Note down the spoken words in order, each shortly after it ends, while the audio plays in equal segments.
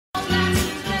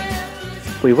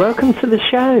We welcome to the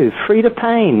show, Freda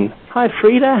Payne. Hi,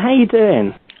 Freda. How you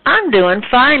doing? I'm doing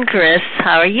fine, Chris.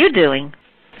 How are you doing?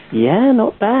 Yeah,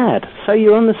 not bad. So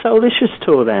you're on the Soulious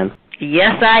Tour then?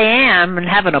 Yes, I am, and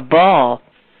having a ball.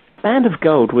 Band of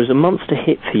Gold was a monster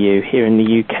hit for you here in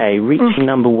the UK, reaching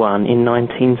number one in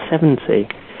 1970.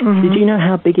 Mm-hmm. Did you know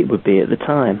how big it would be at the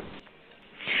time?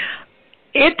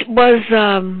 It was,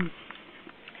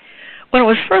 when it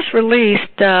was first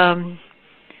released,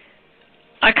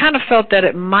 I kind of felt that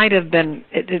it might have been,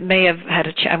 it may have had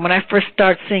when I first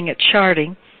started seeing it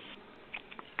charting,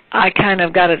 I kind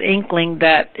of got an inkling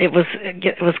that it was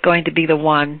going to be the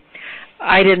one.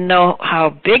 I didn't know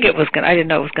how big it was going. I didn't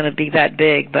know it was going to be that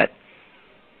big, but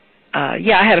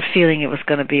yeah, I had a feeling it was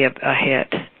going to be a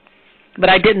hit. But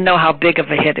I didn't know how big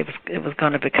of a hit it was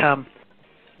going to become.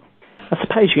 I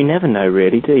suppose you never know,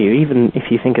 really, do you? Even if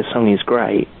you think a song is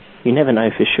great, you never know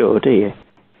for sure, do you?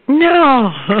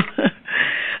 No.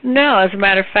 No, as a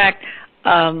matter of fact,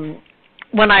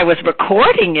 when I was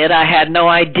recording it, I had no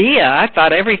idea. I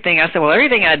thought everything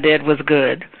I did was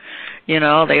good. You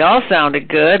know, they all sounded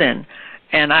good, and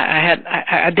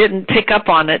I didn't pick up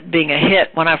on it being a hit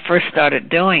when I first started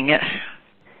doing it.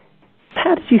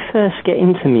 How did you first get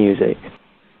into music?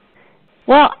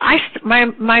 Well,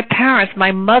 my parents,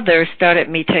 my mother started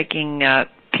me taking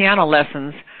piano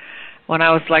lessons when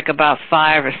I was like about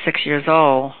 5 or 6 years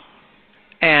old,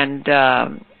 and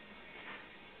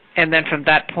then from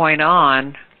that point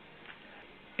on,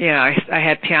 you know, I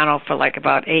had piano for like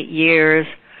about 8 years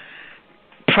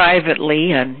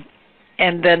privately, and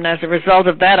then as a result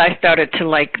of that, I started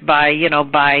to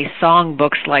buy song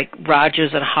books like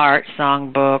Rodgers and Hart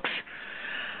song books,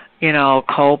 you know,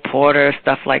 Cole Porter,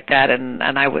 stuff like that, and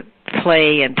I would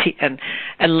play and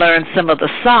learn some of the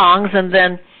songs, and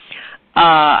then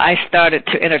I started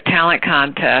to enter talent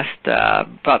contest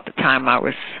about the time I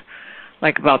was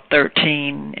like about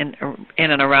 13 in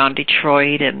and around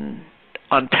Detroit and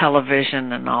on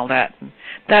television and all that. And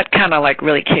that kind of like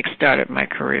really kick-started my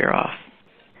career off.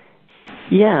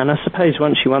 Yeah, and I suppose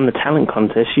once you won the talent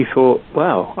contest, you thought,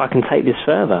 well, I can take this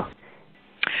further.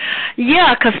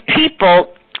 Yeah, because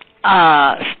people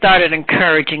started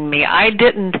encouraging me. I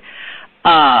didn't,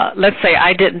 let's say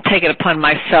I didn't take it upon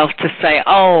myself to say,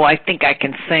 oh, I think I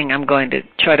can sing, I'm going to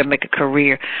try to make a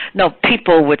career. No,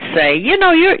 people would say, you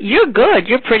know, you're good,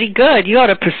 you're pretty good, you ought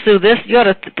to pursue this,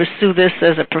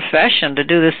 as a profession, to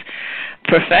do this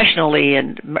professionally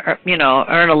and, you know,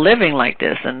 earn a living like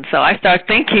this. And so I started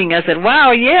thinking, I said,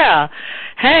 wow, yeah,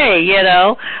 hey, you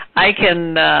know, I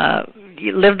can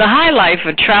live the high life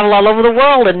and travel all over the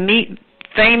world and meet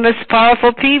famous,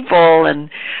 powerful people and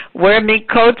wear mink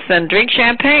coats and drink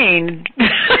champagne.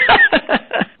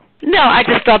 No, I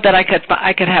just thought that I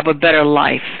could have a better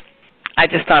life. I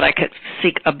just thought I could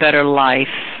seek a better life,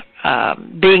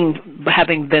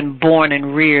 having been born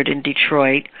and reared in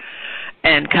Detroit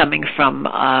and coming from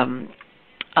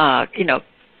you know,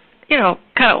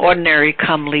 kind of ordinary,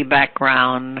 comely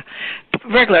background,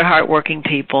 regular, hardworking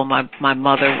people. My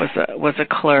mother was a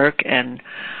clerk, and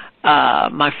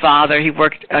my father, he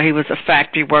was a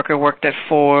factory worker, worked at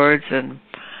Ford's, and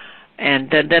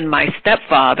then my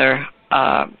stepfather,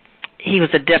 he was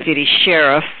a deputy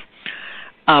sheriff,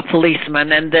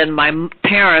 policeman, and then my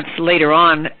parents later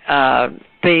on,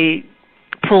 they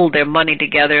pulled their money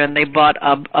together and they bought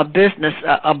a business,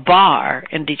 a bar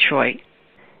in Detroit.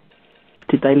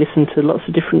 Did they listen to lots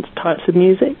of different types of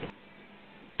music?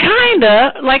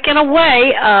 Kinda, like in a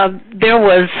way, there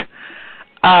was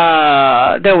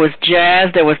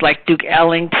jazz, there was like Duke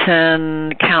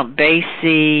Ellington, Count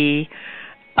Basie,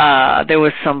 there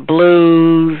was some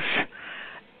blues,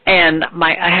 and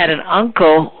I had an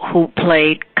uncle who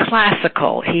played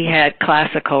classical. He had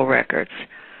classical records,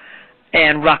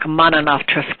 and Rachmaninoff,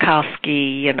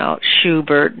 Tchaikovsky, you know,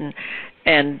 Schubert,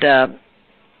 and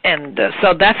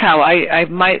so that's how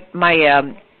my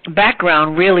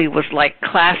background really was like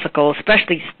classical,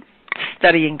 especially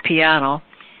studying piano.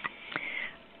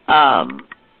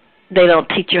 They don't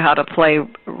teach you how to play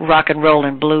rock and roll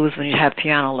and blues when you have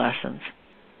piano lessons.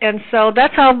 And so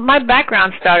that's how my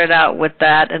background started out, with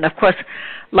that. And of course,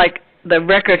 like the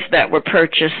records that were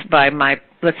purchased by my,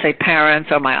 let's say,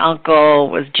 parents or my uncle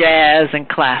was jazz and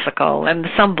classical and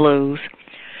some blues.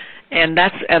 And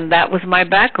that was my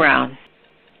background.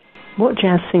 What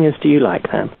jazz singers do you like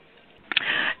then?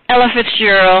 Ella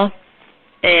Fitzgerald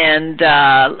and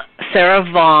Sarah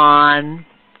Vaughan,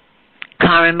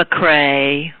 Carmen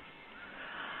McRae.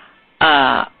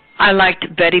 I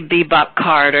liked Betty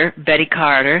Carter.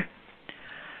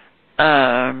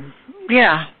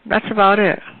 Yeah, that's about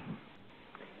it.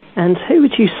 And who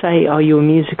would you say are your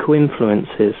musical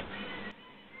influences?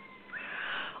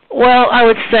 Well, I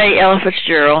would say Ella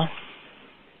Fitzgerald.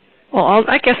 Well,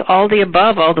 I guess all the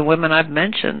above, all the women I've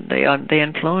mentioned, they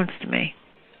influenced me.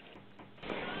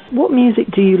 What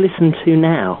music do you listen to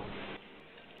now?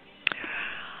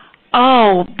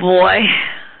 Oh, boy.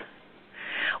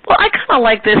 Well, I kind of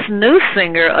like this new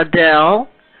singer, Adele,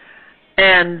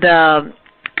 and I'll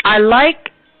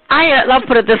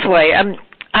put it this way.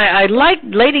 I like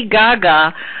Lady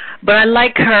Gaga, but I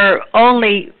like her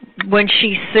only when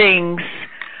she sings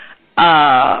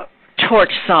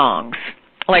torch songs.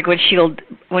 Like when she'll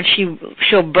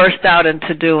burst out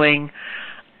into doing,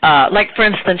 like for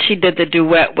instance, she did the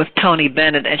duet with Tony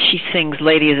Bennett, and she sings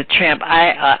 "Lady is a Tramp."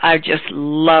 I just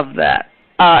love that.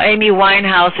 Amy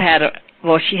Winehouse had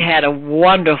a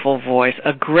wonderful voice,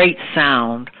 a great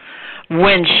sound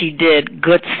when she did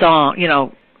good song. You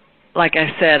know, like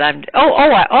I said, I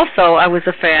was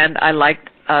a fan. I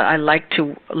liked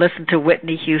to listen to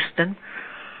Whitney Houston,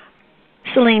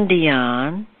 Celine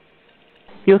Dion.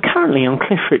 You're currently on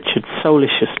Cliff Richard's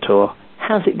Soulious Tour.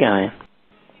 How's it going?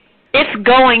 It's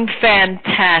going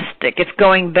fantastic. It's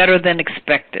going better than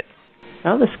expected.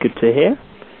 Oh, that's good to hear.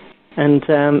 And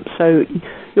so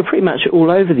you're pretty much all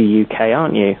over the UK,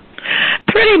 aren't you?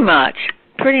 Pretty much.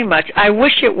 I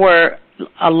wish it were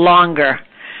longer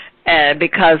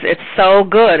because it's so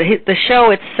good. The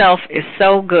show itself is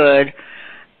so good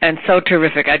and so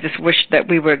terrific. I just wish that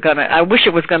I wish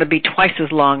it was going to be twice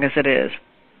as long as it is.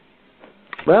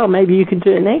 Well, maybe you could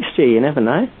do it next year. You never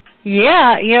know.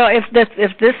 Yeah, you know, if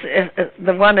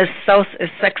the one is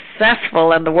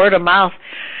successful and the word of mouth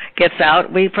gets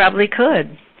out, we probably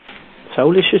could.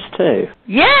 Soulious too.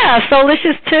 Yeah,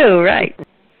 Soulious too. Right.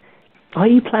 Are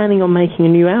you planning on making a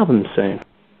new album soon?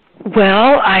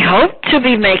 Well, I hope to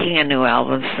be making a new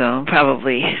album soon,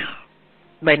 probably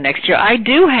by next year. I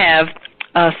do have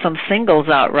some singles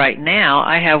out right now.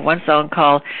 I have one song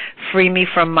called "Free Me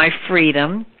From My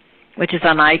Freedom," which is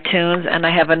on iTunes, and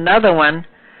I have another one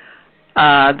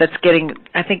that's getting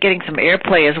some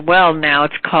airplay as well now.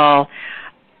 It's called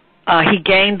 "He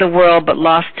Gained the World But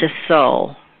Lost His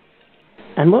Soul."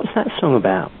 And what's that song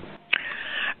about?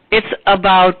 It's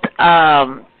about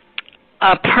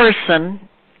a person,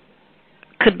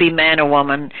 could be man or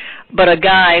woman, but a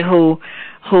guy who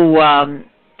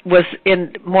was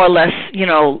in more or less, you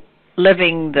know,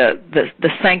 living the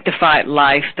sanctified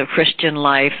life, the Christian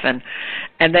life, and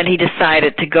then he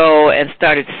decided to go and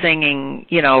started singing,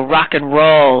 you know, rock and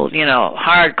roll, you know,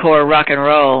 hardcore rock and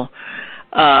roll,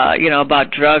 you know,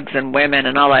 about drugs and women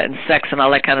and all that, and sex and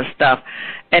all that kind of stuff.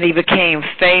 And he became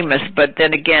famous, but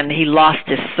then again, he lost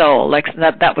his soul. Like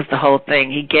that was the whole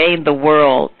thing. He gained the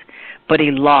world, but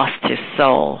he lost his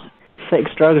soul.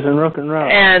 Sex, drugs, and rock and roll.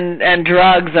 And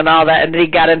drugs and all that. And he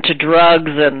got into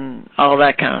drugs and all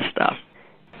that kind of stuff.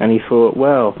 And he thought,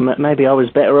 well, maybe I was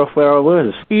better off where I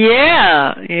was.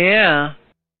 Yeah.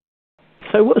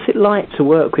 So what's it like to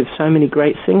work with so many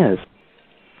great singers?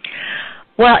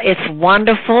 Well, it's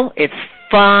wonderful. It's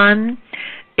fun.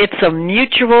 It's a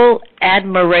mutual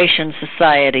admiration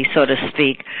society, so to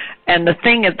speak. And the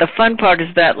fun part is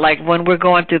that, like, when we're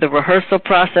going through the rehearsal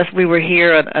process, we were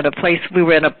here at a place, we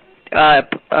were in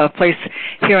a place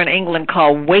here in England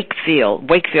called Wakefield,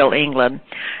 England,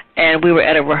 and we were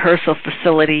at a rehearsal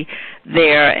facility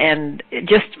there, and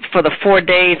just for the 5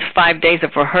 days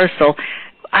of rehearsal,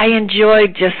 I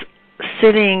enjoyed just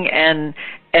sitting and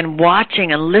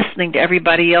watching and listening to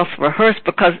everybody else rehearse,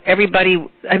 because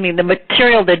the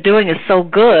material they're doing is so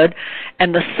good,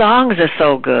 and the songs are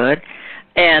so good,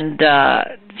 and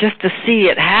just to see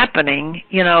it happening,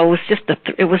 you know,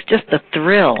 it was just a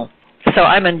thrill. So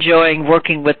I'm enjoying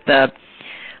working with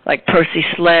like Percy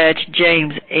Sledge,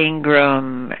 James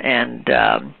Ingram, and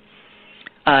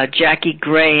Jackie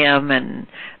Graham, and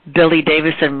Billy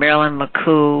Davis, and Marilyn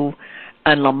McCoo,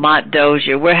 and Lamont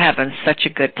Dozier. We're having such a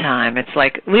good time. It's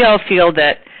like we all feel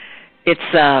that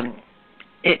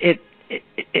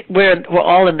we're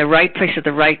all in the right place at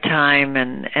the right time,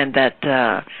 and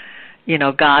that you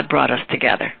know, God brought us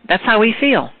together. That's how we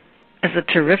feel. It's a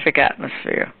terrific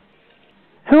atmosphere.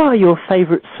 Who are your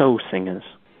favorite soul singers?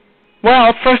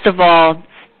 Well, first of all,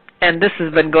 and this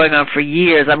has been going on for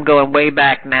years, I'm going way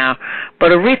back now,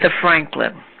 but Aretha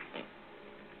Franklin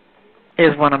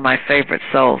is one of my favorite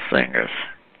soul singers.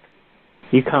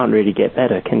 You can't really get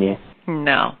better, can you?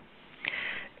 No.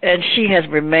 And she has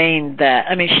remained that.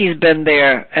 I mean, she's been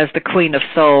there as the Queen of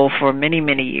Soul for many,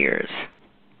 many years.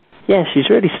 Yeah, she's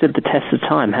really stood the test of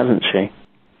time, hasn't she?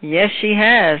 Yes, she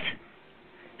has.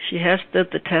 She has stood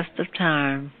the test of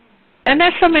time. And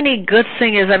there's so many good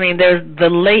singers. I mean, there's the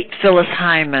late Phyllis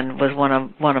Hyman was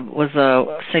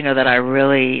a singer that I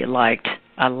really liked.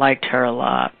 I liked her a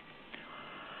lot.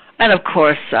 And of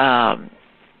course,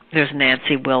 there's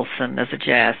Nancy Wilson as a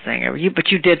jazz singer. But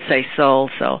you did say soul,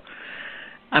 so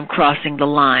I'm crossing the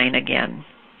line again.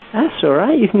 That's all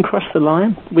right. You can cross the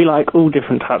line. We like all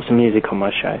different types of music on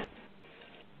my show.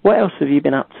 What else have you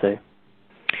been up to?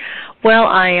 Well,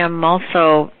 I am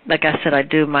also, like I said, I've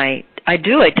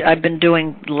been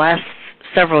doing the last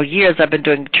several years, I've been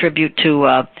doing tribute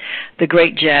to the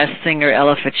great jazz singer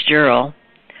Ella Fitzgerald.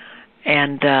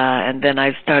 And then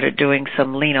I started doing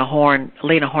some Lena Horne.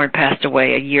 Lena Horne passed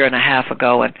away a year and a half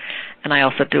ago, and I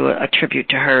also do a tribute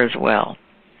to her as well.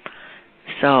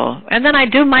 So, and then I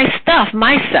do my stuff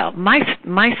myself, my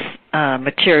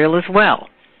material as well.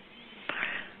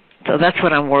 So that's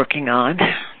what I'm working on.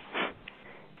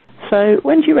 So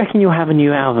when do you reckon you'll have a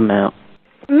new album out?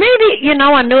 Maybe,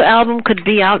 a new album could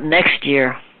be out next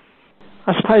year.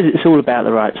 I suppose it's all about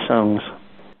the right songs.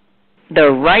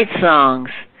 The right songs.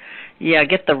 Yeah,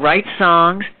 get the right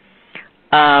songs.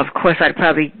 Of course, I'd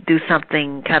probably do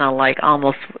something kind of like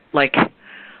almost like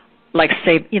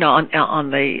save,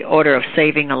 on the order of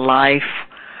saving a life.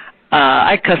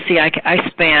 I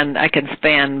can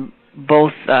span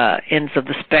both ends of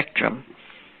the spectrum.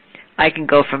 I can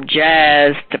go from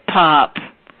jazz to pop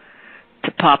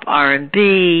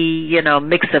R&B,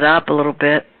 mix it up a little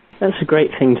bit. That's a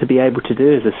great thing to be able to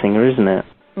do as a singer, isn't it?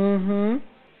 Mm-hmm.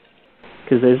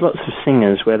 Because there's lots of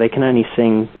singers where they can only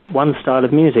sing one style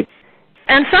of music.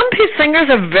 And some singers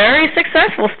are very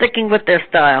successful sticking with their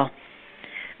style.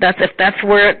 If that's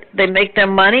where they make their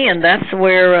money and that's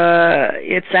where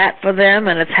it's at for them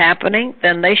and it's happening,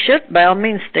 then they should, by all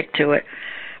means, stick to it.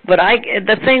 But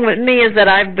the thing with me is that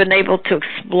I've been able to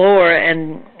explore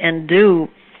and do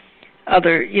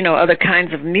other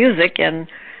kinds of music, and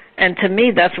to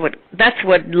me that's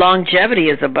what longevity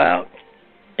is about,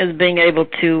 is being able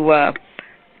to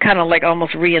kind of like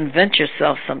almost reinvent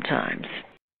yourself sometimes.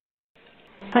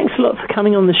 Thanks a lot for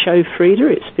coming on the show, Freda.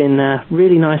 It's been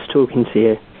really nice talking to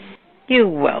you. You're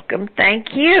welcome.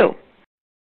 Thank you.